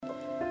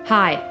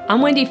Hi,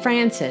 I'm Wendi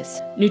Francis,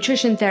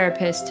 nutrition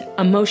therapist,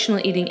 emotional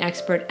eating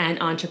expert, and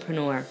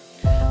entrepreneur.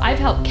 I've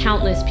helped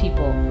countless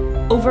people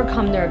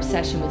overcome their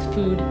obsession with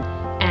food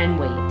and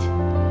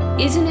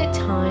weight. Isn't it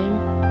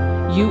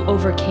time you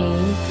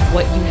overcame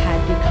what you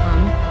had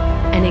become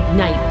and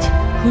ignite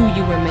who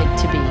you were meant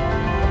to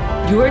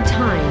be? Your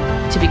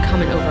time to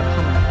become an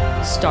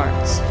overcomer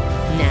starts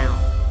now.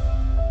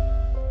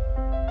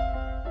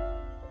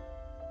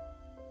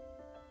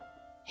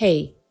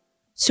 Hey,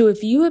 so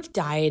if you have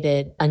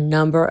dieted a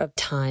number of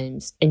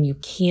times and you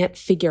can't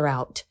figure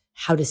out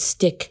how to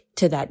stick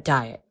to that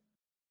diet,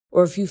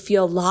 or if you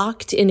feel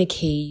locked in a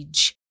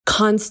cage,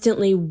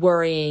 constantly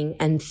worrying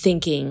and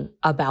thinking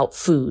about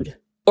food,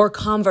 or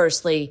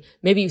conversely,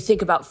 maybe you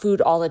think about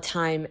food all the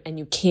time and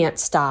you can't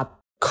stop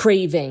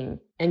craving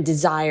and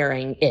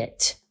desiring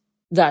it,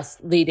 thus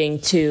leading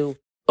to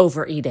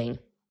overeating.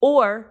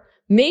 Or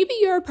maybe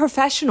you're a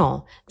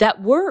professional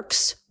that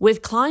works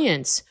with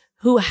clients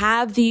who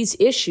have these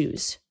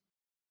issues.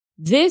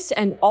 This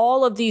and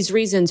all of these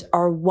reasons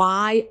are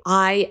why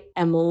I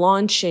am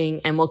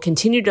launching and will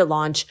continue to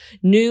launch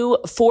new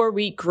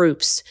 4-week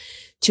groups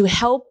to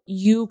help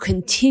you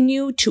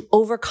continue to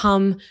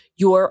overcome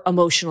your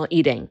emotional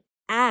eating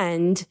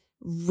and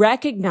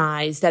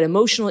recognize that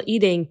emotional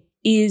eating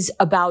is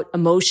about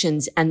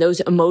emotions, and those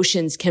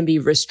emotions can be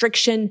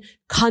restriction,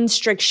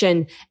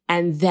 constriction,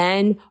 and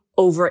then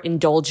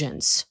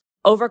overindulgence.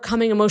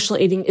 Overcoming emotional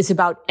eating is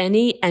about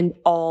any and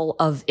all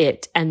of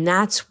it. And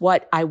that's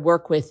what I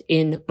work with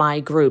in my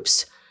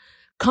groups.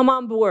 Come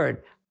on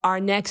board. Our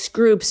next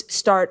groups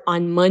start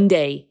on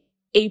Monday,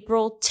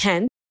 April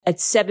 10th at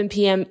 7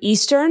 p.m.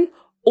 Eastern,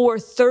 or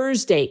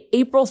Thursday,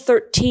 April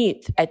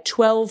 13th at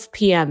 12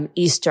 p.m.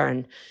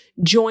 Eastern.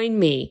 Join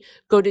me.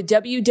 Go to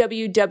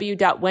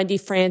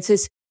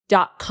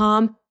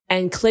www.wendifrancis.com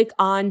and click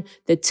on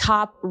the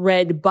top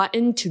red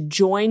button to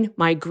join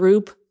my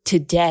group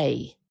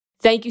today.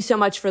 Thank you so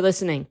much for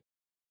listening.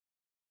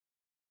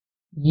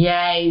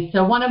 Yay.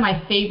 So one of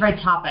my favorite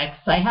topics,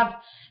 I have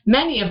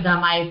many of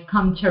them I've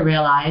come to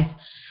realize.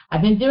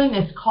 I've been doing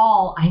this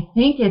call, I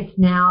think it's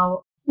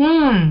now 6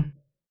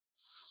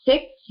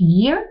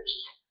 years.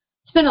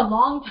 It's been a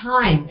long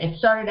time. It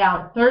started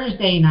out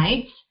Thursday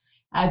nights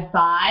at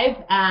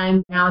 5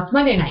 and now it's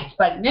Monday nights.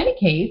 But in any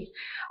case,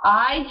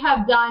 I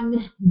have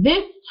done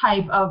this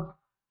type of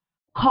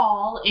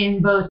call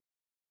in both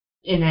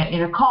in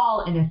a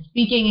call, in a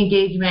speaking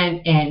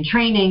engagement, and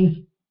trainings,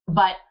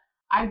 but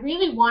I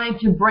really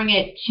wanted to bring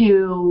it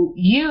to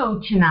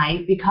you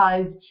tonight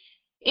because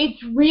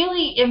it's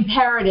really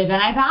imperative,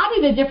 and I've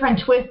added a different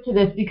twist to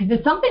this because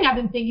it's something I've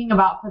been thinking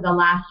about for the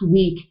last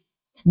week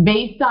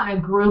based on a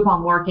group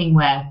I'm working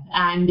with,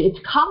 and it's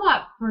come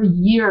up for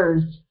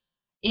years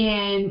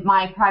in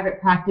my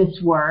private practice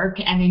work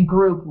and in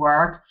group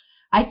work.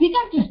 I think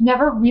I've just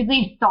never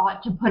really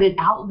thought to put it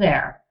out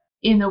there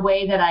in the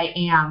way that I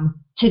am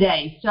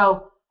today.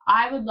 So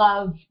I would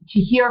love to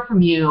hear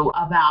from you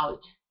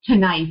about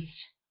tonight's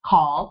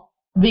call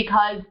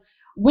because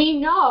we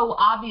know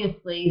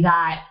obviously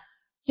that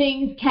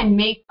things can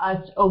make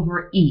us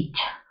overeat,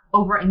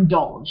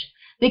 overindulge.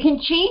 They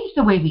can change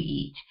the way we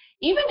eat.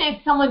 Even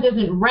if someone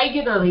doesn't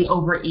regularly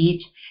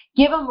overeat,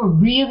 give them a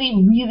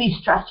really, really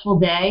stressful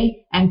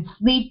day and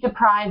sleep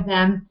deprive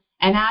them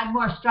and add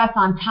more stress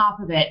on top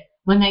of it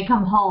when they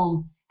come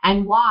home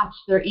and watch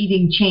their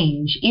eating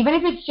change, even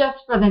if it's just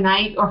for the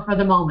night or for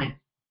the moment.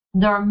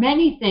 There are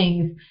many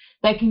things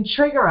that can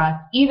trigger us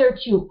either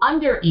to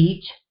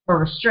undereat or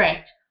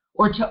restrict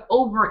or to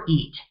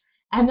overeat.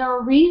 And there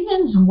are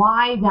reasons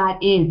why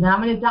that is. And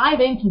I'm going to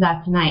dive into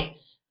that tonight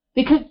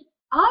because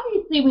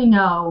obviously we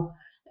know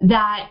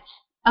that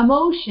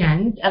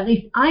emotions, at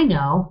least I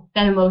know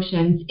that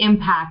emotions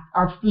impact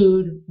our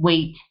food,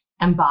 weight,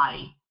 and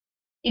body.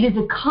 It is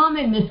a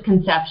common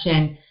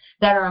misconception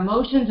that our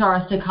emotions or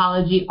our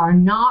psychology are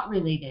not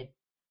related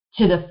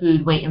to the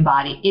food, weight, and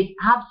body. It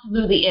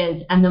absolutely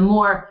is. And the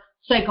more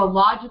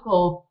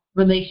psychological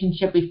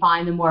relationship we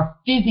find, the more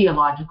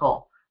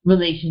physiological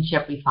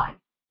relationship we find.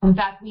 In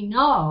fact, we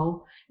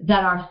know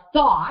that our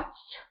thoughts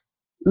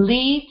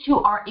lead to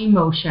our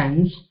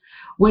emotions,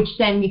 which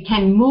then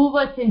can move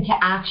us into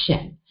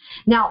action.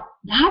 Now,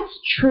 that's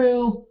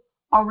true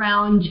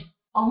around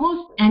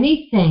almost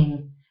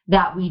anything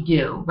that we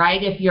do,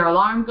 right? If your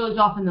alarm goes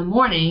off in the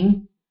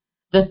morning,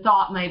 the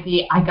thought might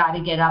be, I got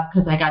to get up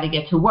because I got to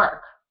get to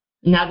work.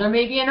 Now, there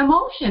may be an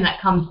emotion that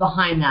comes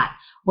behind that,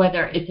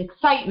 whether it's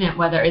excitement,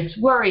 whether it's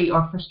worry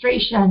or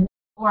frustration,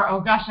 or,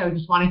 oh gosh, I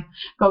just want to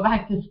go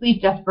back to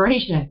sleep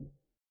desperation.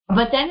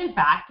 But then, in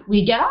fact,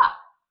 we get up,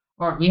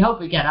 or we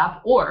hope we get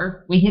up,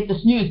 or we hit the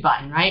snooze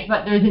button, right?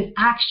 But there's an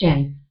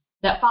action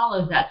that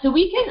follows that. So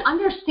we can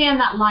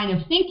understand that line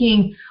of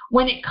thinking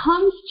when it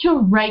comes to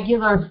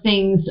regular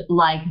things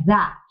like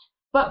that.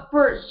 But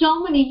for so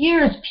many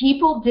years,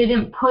 people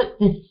didn't put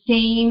the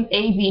same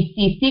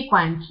ABC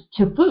sequence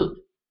to food.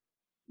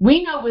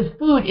 We know with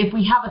food, if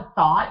we have a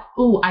thought,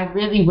 ooh, I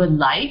really would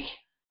like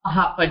a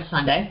hot fudge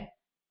sundae,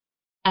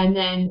 and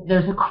then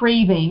there's a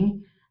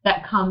craving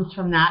that comes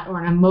from that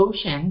or an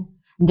emotion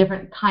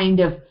different kind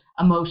of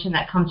emotion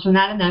that comes from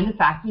that. And then, in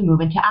fact, we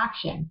move into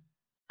action.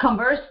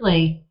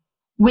 Conversely,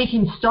 we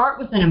can start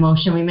with an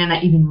emotion we may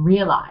not even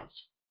realize,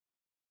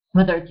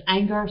 whether it's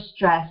anger,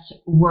 stress,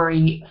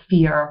 worry,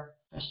 fear,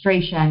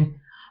 frustration,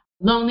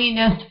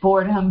 loneliness,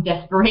 boredom,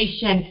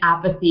 desperation,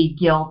 apathy,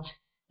 guilt.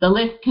 The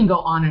list can go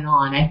on and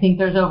on. I think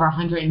there's over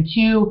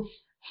 102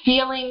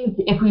 feelings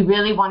if we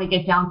really want to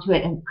get down to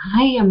it. And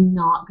I am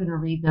not going to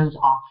read those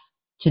off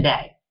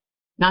today.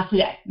 Not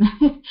today.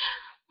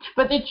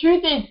 But the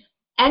truth is,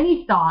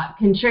 any thought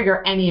can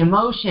trigger any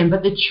emotion.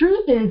 But the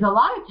truth is, a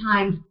lot of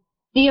times,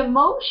 the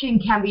emotion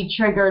can be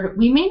triggered.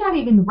 We may not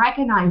even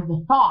recognize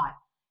the thought.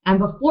 And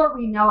before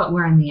we know it,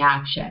 we're in the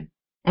action.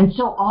 And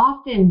so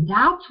often,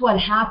 that's what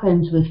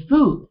happens with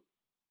food,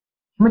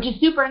 which is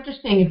super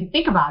interesting if you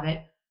think about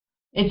it.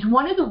 It's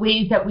one of the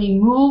ways that we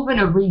move in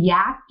a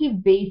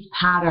reactive-based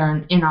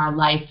pattern in our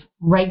life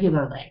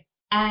regularly.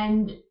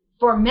 And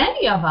for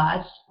many of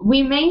us,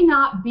 we may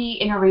not be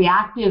in a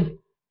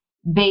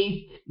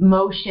reactive-based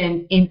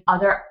motion in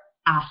other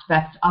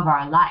aspects of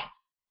our life.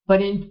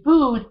 But in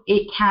food,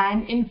 it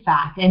can, in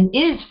fact, and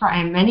is for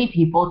many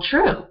people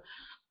true.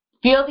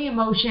 Feel the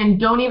emotion,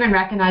 don't even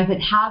recognize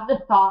it, have the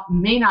thought,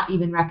 may not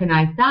even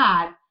recognize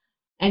that,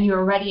 and you're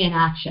already in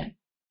action.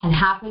 It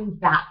happens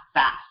that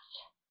fast.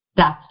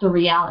 That's the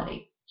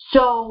reality.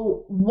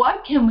 So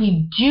what can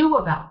we do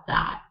about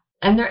that?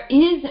 And there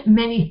is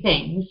many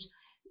things,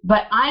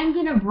 but I'm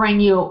going to bring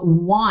you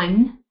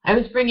one. I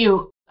always bring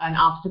you an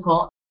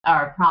obstacle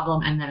or a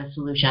problem and then a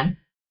solution.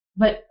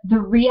 But the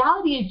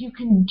reality is you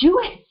can do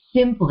it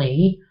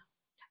simply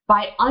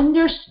by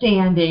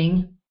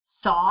understanding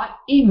thought,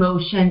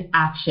 emotion,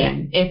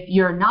 action. If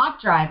you're not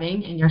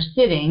driving and you're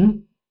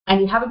sitting and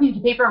you have a piece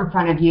of paper in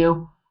front of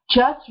you,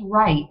 just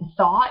write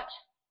thought,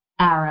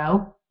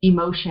 arrow,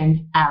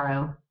 emotion,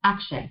 arrow,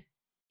 action.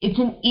 It's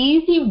an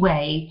easy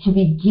way to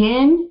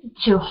begin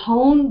to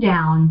hone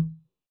down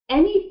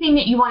anything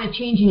that you want to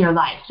change in your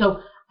life.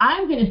 So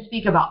I'm going to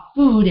speak about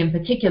food in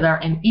particular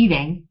and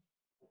eating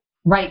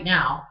right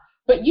now,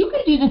 but you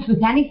could do this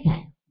with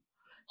anything.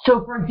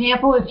 So, for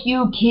example, if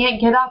you can't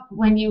get up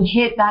when you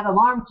hit that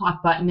alarm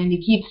clock button and you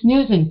keep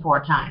snoozing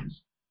 4 times,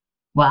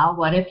 well,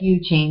 what if you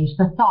change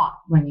the thought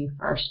when you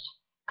first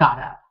got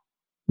up?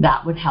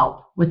 That would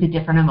help with a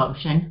different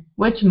emotion,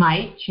 which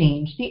might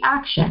change the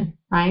action,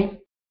 right?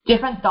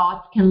 Different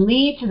thoughts can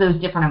lead to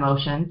those different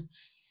emotions.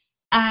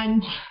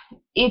 And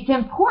it's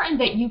important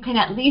that you can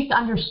at least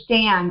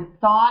understand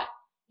thought,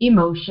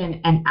 emotion,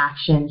 and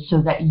action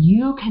so that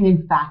you can,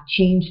 in fact,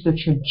 change the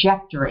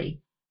trajectory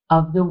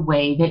of the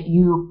way that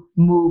you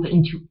move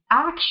into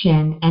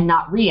action and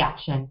not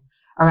reaction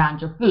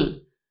around your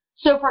food.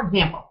 So, for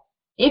example,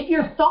 if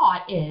your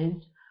thought is,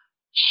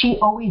 she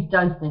always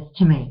does this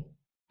to me,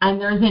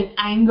 and there's an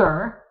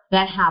anger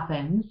that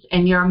happens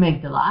in your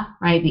amygdala,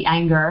 right? The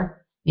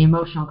anger, the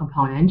emotional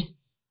component.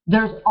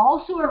 There's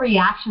also a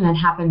reaction that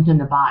happens in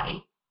the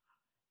body.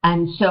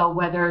 And so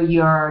whether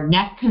your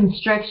neck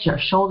constricts, your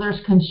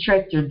shoulders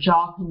constrict, your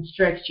jaw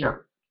constricts,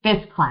 your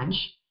fist clench,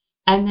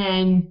 and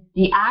then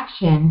the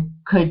action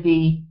could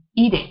be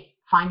eating,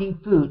 finding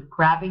food,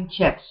 grabbing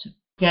chips,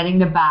 getting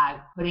the bag,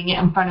 putting it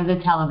in front of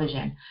the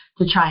television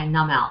to try and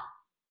numb out,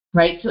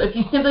 right? So if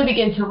you simply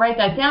begin to write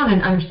that down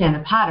and understand the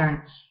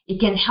pattern, it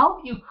can help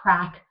you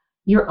crack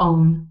your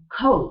own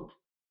code.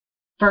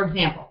 For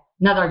example,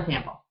 another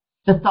example,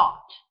 the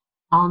thought,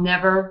 I'll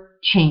never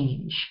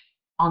change.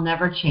 I'll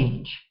never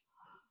change.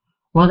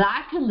 Well,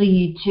 that could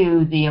lead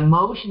to the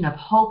emotion of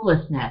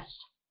hopelessness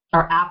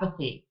or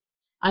apathy.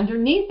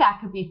 Underneath that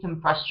could be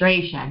some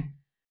frustration.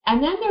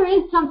 And then there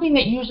is something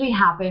that usually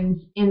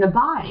happens in the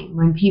body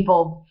when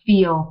people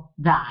feel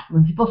that,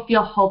 when people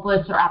feel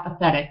hopeless or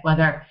apathetic,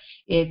 whether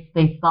it's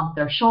they slump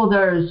their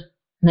shoulders,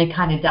 and they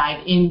kind of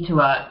dive into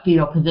a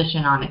fetal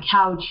position on a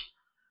couch.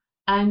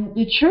 And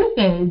the truth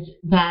is,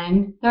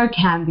 then there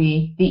can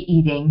be the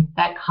eating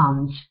that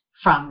comes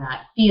from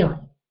that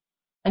feeling.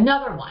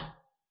 Another one,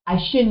 I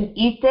shouldn't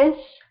eat this,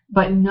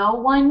 but no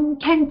one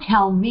can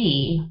tell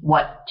me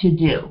what to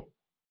do.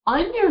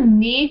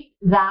 Underneath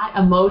that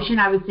emotion,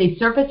 I would say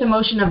surface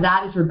emotion of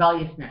that is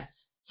rebelliousness.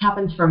 It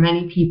happens for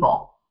many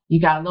people.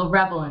 You got a little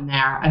rebel in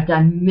there. I've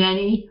done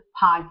many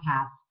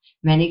podcasts,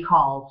 many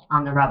calls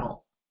on the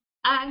rebel.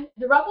 And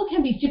the rebel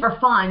can be super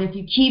fun if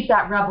you keep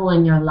that rebel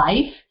in your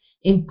life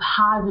in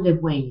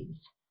positive ways.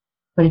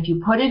 But if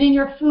you put it in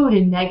your food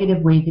in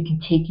negative ways, it can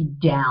take you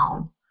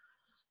down.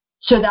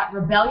 So that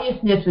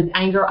rebelliousness with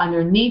anger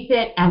underneath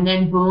it, and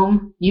then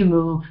boom, you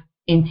move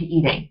into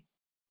eating.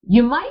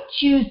 You might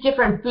choose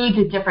different foods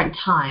at different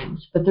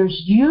times, but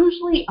there's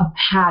usually a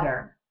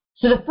pattern.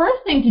 So the first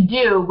thing to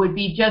do would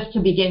be just to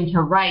begin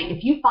to write.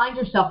 If you find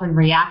yourself in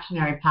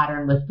reactionary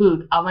pattern with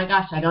food, oh my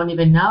gosh, I don't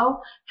even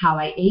know how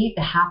I ate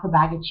the half a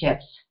bag of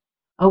chips.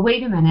 Oh,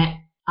 wait a minute.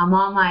 I'm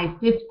on my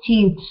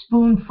 15th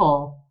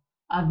spoonful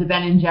of the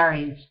Ben &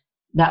 Jerry's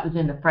that was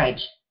in the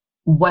fridge.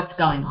 What's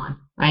going on,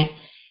 right?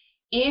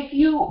 If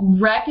you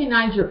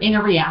recognize you're in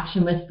a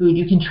reaction with food,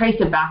 you can trace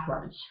it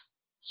backwards.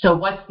 So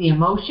what's the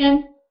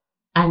emotion?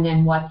 And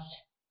then what's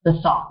the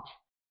thought?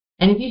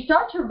 And if you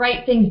start to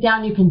write things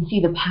down, you can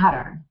see the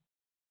pattern.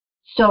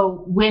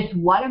 So with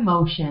what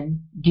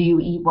emotion do you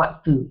eat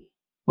what food?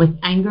 With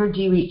anger,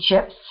 do you eat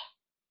chips?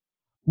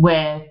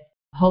 With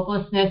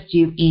hopelessness, do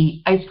you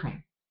eat ice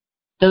cream?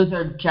 Those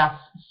are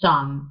just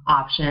some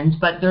options,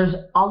 but there's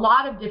a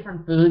lot of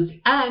different foods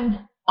and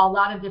a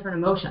lot of different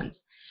emotions.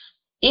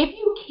 If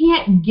you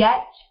can't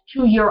get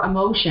to your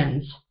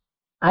emotions,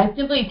 I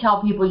simply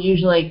tell people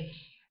usually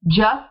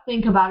just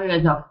think about it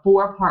as a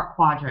 4-part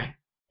quadrant.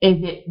 Is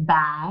it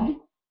bad?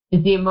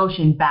 Is the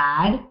emotion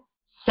bad,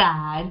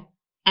 sad,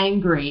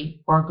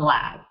 angry, or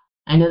glad?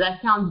 I know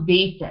that sounds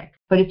basic,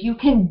 but if you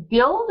can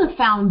build a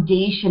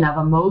foundation of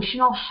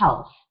emotional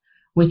health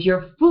with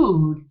your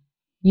food,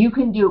 you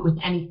can do it with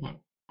anything.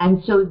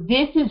 And so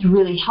this is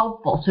really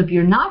helpful. So if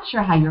you're not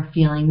sure how you're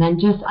feeling, then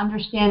just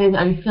understand it.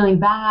 Are you feeling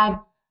bad?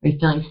 Are you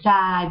feeling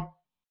sad?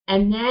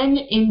 And then,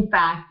 in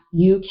fact,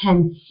 you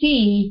can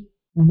see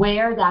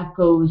where that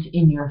goes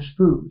in your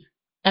food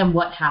and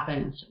what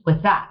happens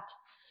with that.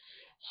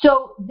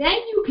 So then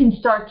you can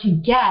start to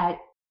get,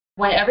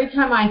 when every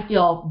time I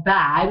feel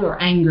bad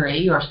or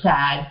angry or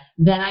sad,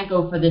 then I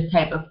go for this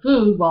type of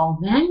food. Well,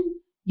 then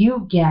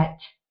you get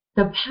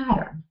the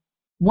pattern.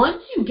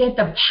 Once you get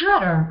the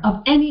pattern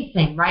of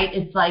anything, right?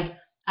 It's like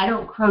I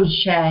don't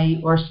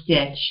crochet or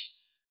stitch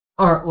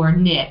or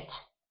knit,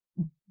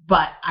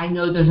 but I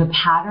know there's a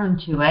pattern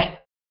to it.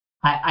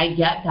 I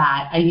get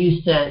that. I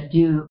used to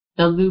do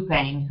the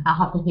looping. I'll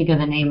have to think of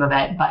the name of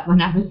it, but when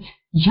I was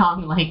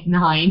young, like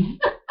 9.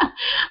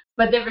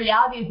 But the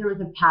reality is there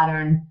was a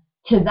pattern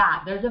to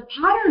that. There's a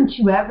pattern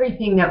to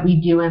everything that we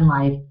do in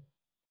life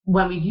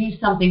when we do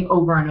something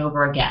over and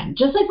over again.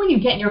 Just like when you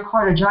get in your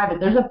car to drive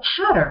it, there's a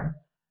pattern.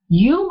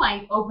 You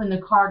might open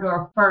the car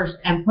door first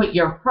and put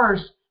your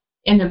purse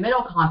in the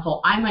middle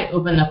console. I might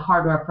open the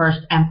car door first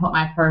and put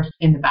my purse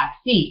in the back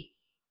seat.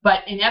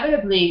 But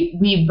inevitably,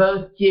 we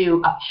both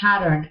do a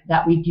pattern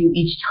that we do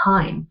each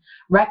time.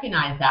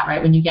 Recognize that,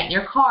 right? When you get in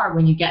your car,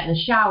 when you get in the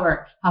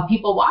shower, how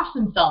people wash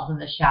themselves in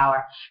the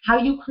shower, how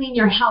you clean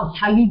your house,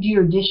 how you do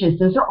your dishes,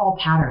 those are all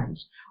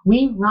patterns.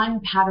 We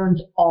run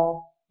patterns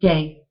all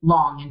day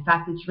long. In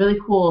fact, it's really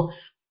cool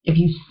if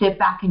you sit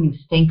back and you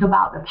think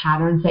about the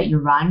patterns that you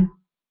run,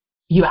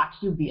 you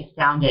actually would be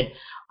astounded.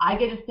 I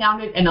get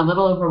astounded and a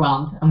little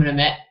overwhelmed, I'm going to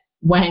admit,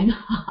 when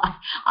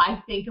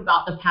I think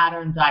about the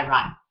patterns I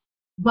run.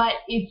 But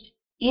it's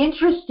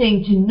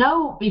interesting to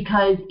note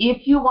because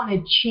if you want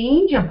to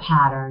change a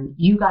pattern,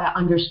 you got to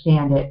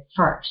understand it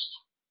first.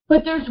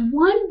 But there's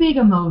one big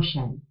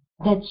emotion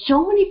that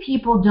so many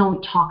people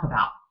don't talk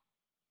about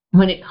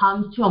when it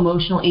comes to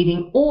emotional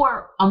eating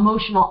or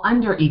emotional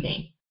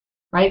undereating,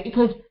 right?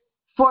 Because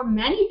for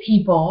many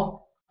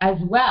people as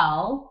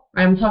well,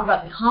 I'm talking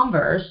about the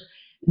converse,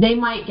 they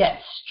might get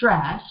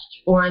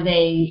stressed or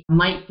they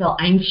might feel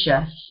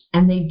anxious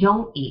and they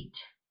don't eat.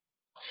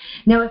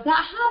 Now, if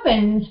that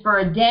happens for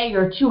a day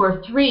or 2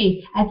 or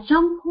 3, at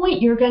some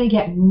point you're going to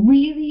get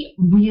really,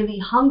 really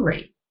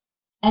hungry.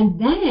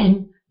 And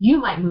then you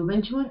might move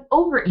into an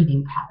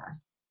overeating pattern.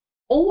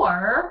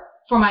 Or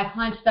for my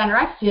clients with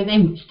anorexia,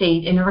 they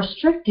stayed in a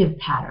restrictive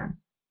pattern.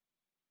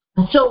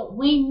 So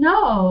we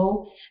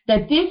know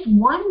that this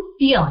one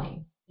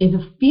feeling is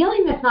a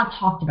feeling that's not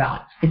talked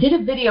about. I did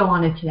a video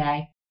on it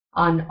today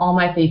on all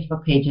my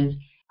Facebook pages.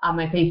 On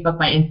my Facebook,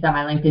 my Insta,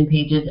 my LinkedIn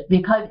pages,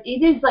 because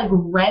it is like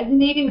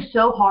resonating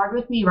so hard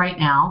with me right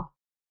now.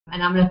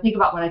 And I'm going to think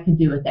about what I can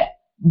do with it.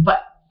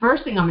 But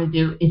first thing I'm going to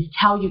do is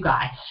tell you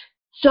guys.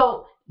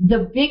 So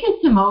the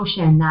biggest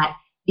emotion that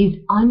is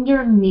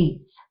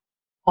underneath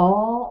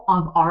all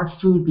of our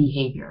food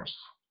behaviors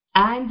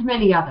and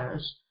many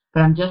others, but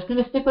I'm just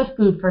going to stick with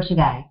food for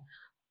today,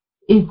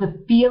 is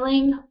the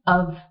feeling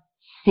of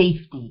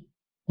safety.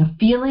 The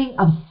feeling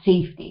of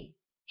safety.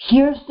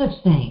 Here's the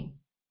thing.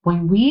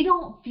 When we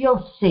don't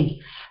feel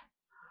safe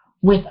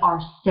with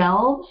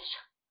ourselves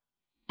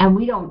and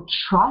we don't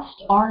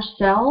trust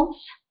ourselves,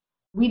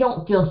 we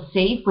don't feel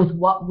safe with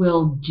what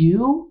we'll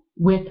do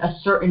with a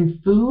certain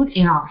food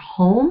in our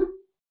home,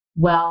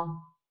 well,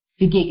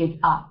 the gig is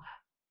up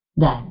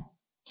then.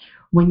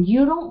 When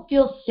you don't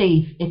feel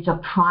safe, it's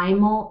a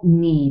primal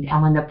need.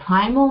 And when the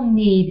primal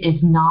need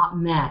is not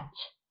met,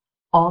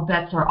 all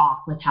bets are off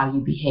with how you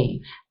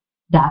behave.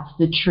 That's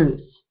the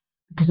truth.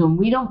 Because when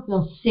we don't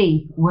feel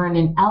safe, we're in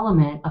an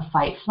element of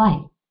fight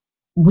flight.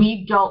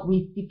 We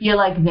feel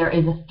like there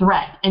is a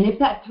threat. And if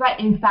that threat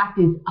in fact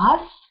is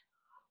us,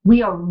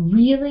 we are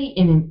really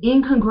in an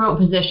incongruent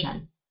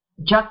position,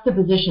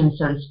 juxtaposition,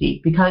 so to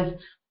speak, because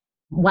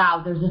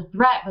wow, there's a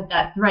threat, but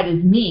that threat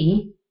is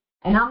me.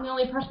 And I'm the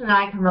only person that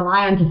I can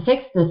rely on to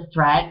fix this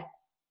threat,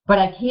 but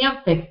I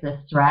can't fix this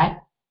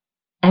threat.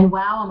 And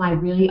wow, am I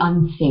really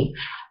unsafe?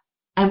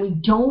 And we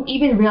don't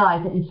even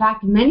realize it. In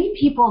fact, many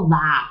people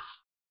laugh.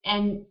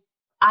 And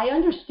I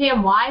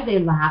understand why they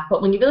laugh,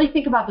 but when you really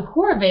think about the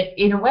core of it,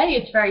 in a way,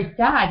 it's very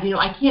sad. You know,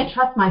 I can't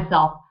trust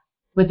myself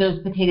with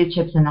those potato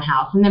chips in the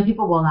house. And then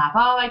people will laugh,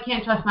 oh, I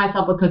can't trust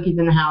myself with cookies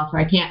in the house, or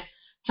I can't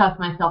trust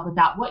myself with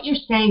that. What you're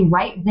saying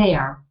right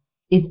there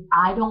is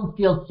I don't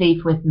feel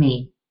safe with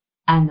me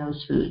and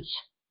those foods.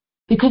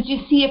 Because you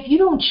see, if you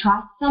don't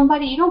trust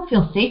somebody, you don't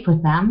feel safe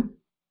with them.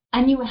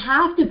 And you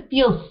have to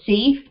feel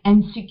safe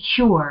and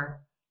secure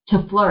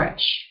to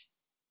flourish.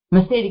 I'm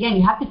going to say it again.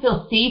 You have to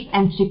feel safe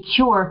and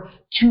secure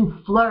to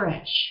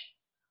flourish.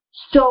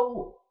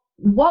 So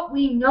what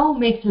we know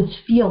makes us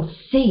feel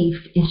safe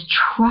is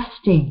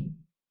trusting,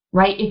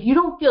 right? If you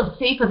don't feel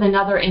safe with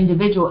another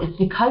individual, it's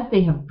because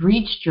they have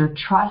breached your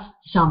trust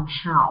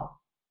somehow,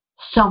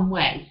 some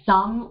way,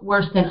 some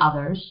worse than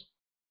others.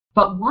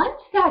 But once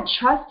that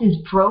trust is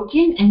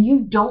broken and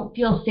you don't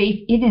feel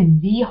safe, it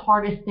is the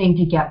hardest thing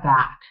to get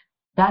back.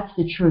 That's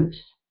the truth.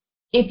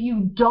 If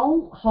you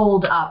don't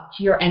hold up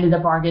to your end of the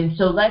bargain,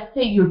 so let's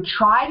say you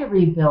try to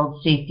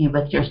rebuild safety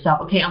with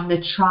yourself. Okay, I'm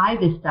going to try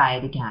this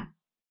diet again.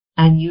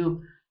 And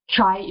you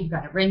try it, you've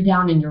got it written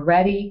down and you're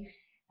ready.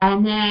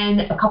 And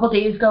then a couple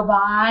days go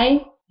by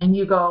and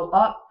you go,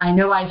 oh, I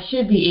know I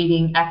should be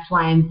eating X,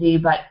 Y, and Z,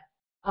 but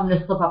I'm going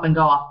to slip up and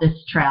go off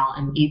this trail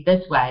and eat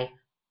this way.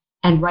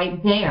 And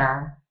right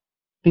there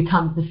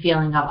becomes the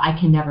feeling of, I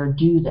can never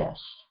do this.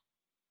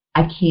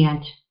 I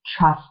can't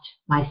trust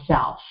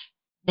myself.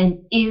 And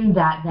in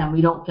that, then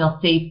we don't feel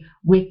safe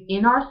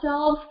within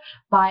ourselves,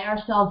 by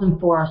ourselves, and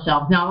for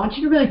ourselves. Now, I want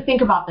you to really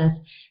think about this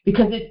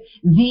because it's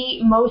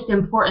the most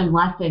important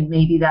lesson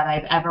maybe that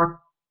I've ever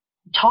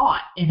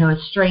taught in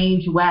a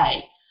strange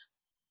way.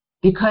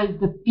 Because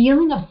the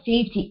feeling of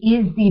safety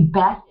is the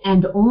best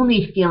and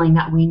only feeling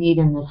that we need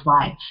in this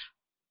life.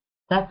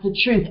 That's the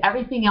truth.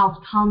 Everything else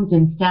comes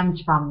and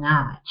stems from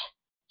that.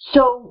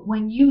 So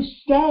when you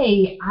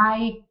say,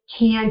 I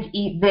can't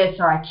eat this,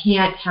 or I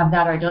can't have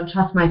that, or I don't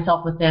trust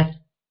myself with this,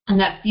 and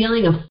that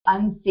feeling of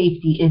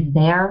unsafety is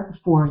there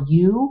for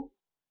you,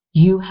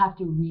 you have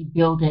to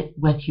rebuild it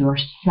with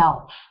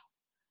yourself.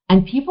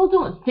 And people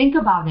don't think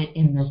about it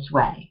in this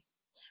way,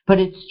 but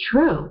it's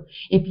true.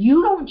 If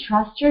you don't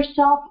trust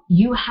yourself,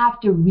 you have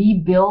to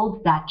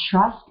rebuild that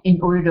trust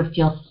in order to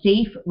feel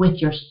safe with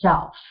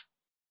yourself.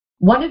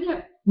 One of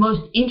the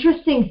most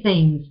interesting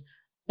things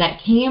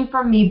that came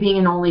from me being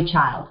an only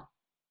child,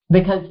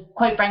 because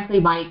quite frankly,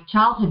 my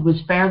childhood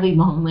was fairly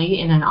lonely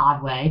in an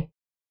odd way.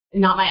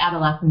 Not my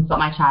adolescence, but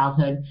my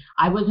childhood.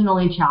 I was an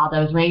only child.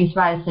 I was raised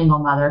by a single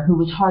mother who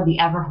was hardly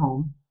ever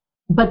home.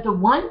 But the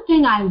one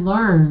thing I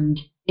learned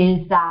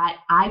is that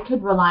I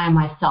could rely on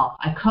myself.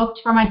 I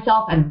cooked for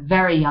myself at a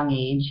very young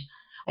age.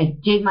 I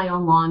did my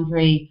own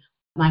laundry.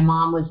 My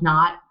mom was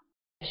not.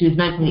 She was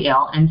mentally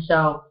ill. And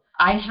so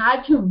I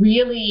had to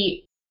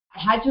really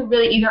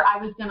either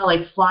I was going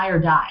to fly or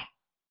die.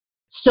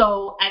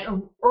 So at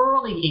an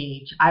early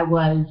age, I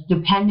was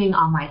depending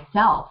on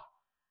myself.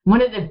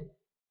 One of the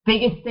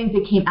biggest things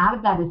that came out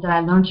of that is that I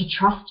learned to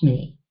trust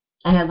me,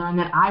 and I learned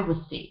that I was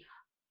safe.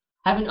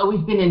 I haven't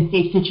always been in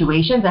safe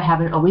situations. I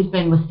haven't always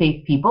been with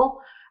safe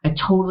people. I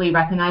totally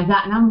recognize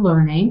that, and I'm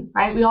learning,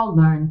 right? We all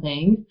learn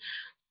things.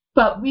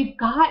 But we've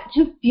got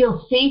to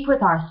feel safe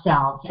with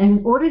ourselves. And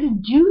in order to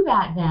do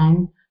that,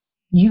 then,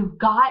 you've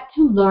got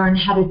to learn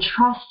how to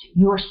trust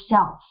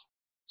yourself.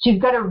 So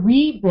you've got to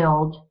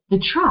rebuild the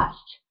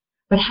trust.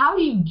 But how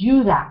do you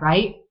do that,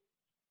 right?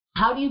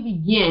 How do you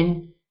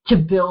begin to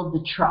build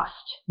the trust?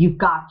 You've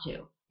got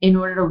to, in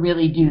order to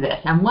really do this.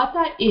 And what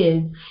that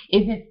is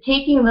it's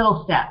taking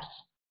little steps.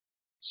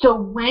 So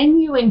when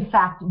you, in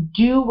fact,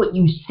 do what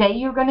you say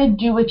you're going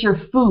to do with your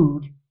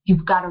food,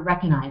 you've got to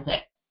recognize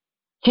it.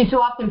 See,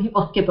 so often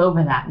people skip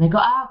over that and they go,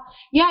 oh,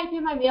 yeah, I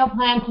did my meal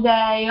plan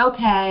today.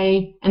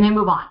 Okay. And they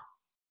move on.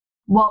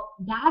 Well,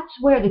 that's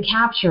where the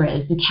capture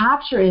is. The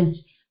capture is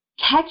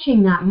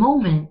catching that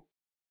moment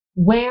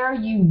where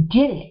you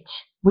did it,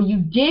 where you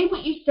did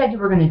what you said you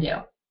were going to do.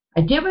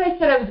 I did what I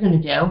said I was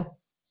going to do.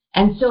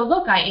 And so,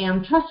 look, I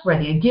am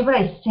trustworthy. I did what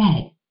I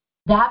said.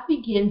 That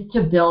begins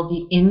to build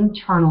the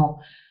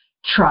internal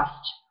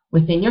trust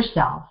within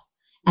yourself.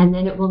 And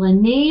then it will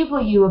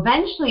enable you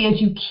eventually,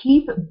 as you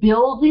keep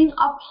building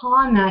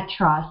upon that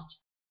trust,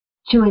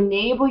 to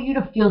enable you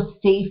to feel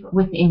safe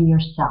within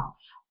yourself.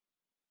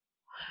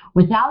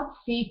 Without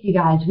safety,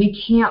 guys,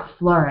 we can't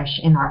flourish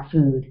in our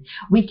food.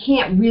 We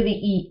can't really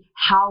eat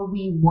how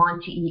we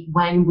want to eat,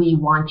 when we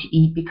want to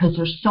eat, because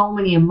there's so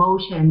many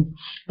emotions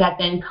that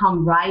then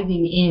come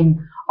rising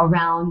in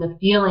around the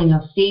feeling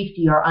of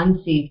safety or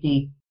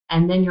unsafety.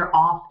 And then you're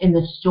off in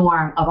the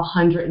storm of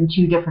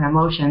 102 different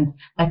emotions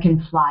that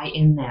can fly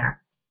in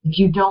there. If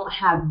you don't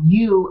have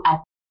you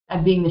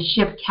at being the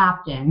ship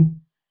captain,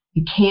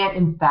 you can't,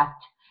 in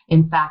fact,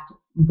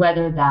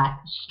 weather that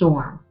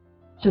storm.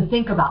 So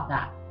think about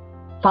that.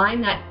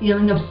 Find that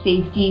feeling of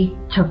safety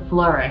to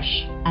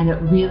flourish, and it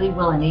really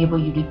will enable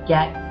you to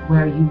get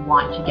where you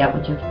want to get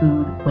with your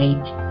food,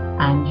 weight,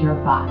 and your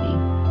body.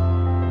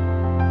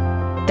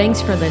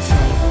 Thanks for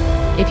listening.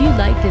 If you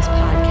like this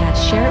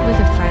podcast, share it with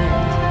a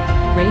friend.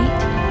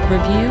 Rate,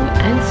 review,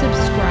 and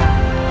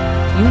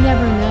subscribe. You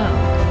never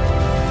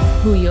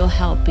know who you'll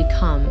help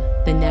become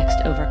the next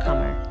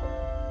overcomer.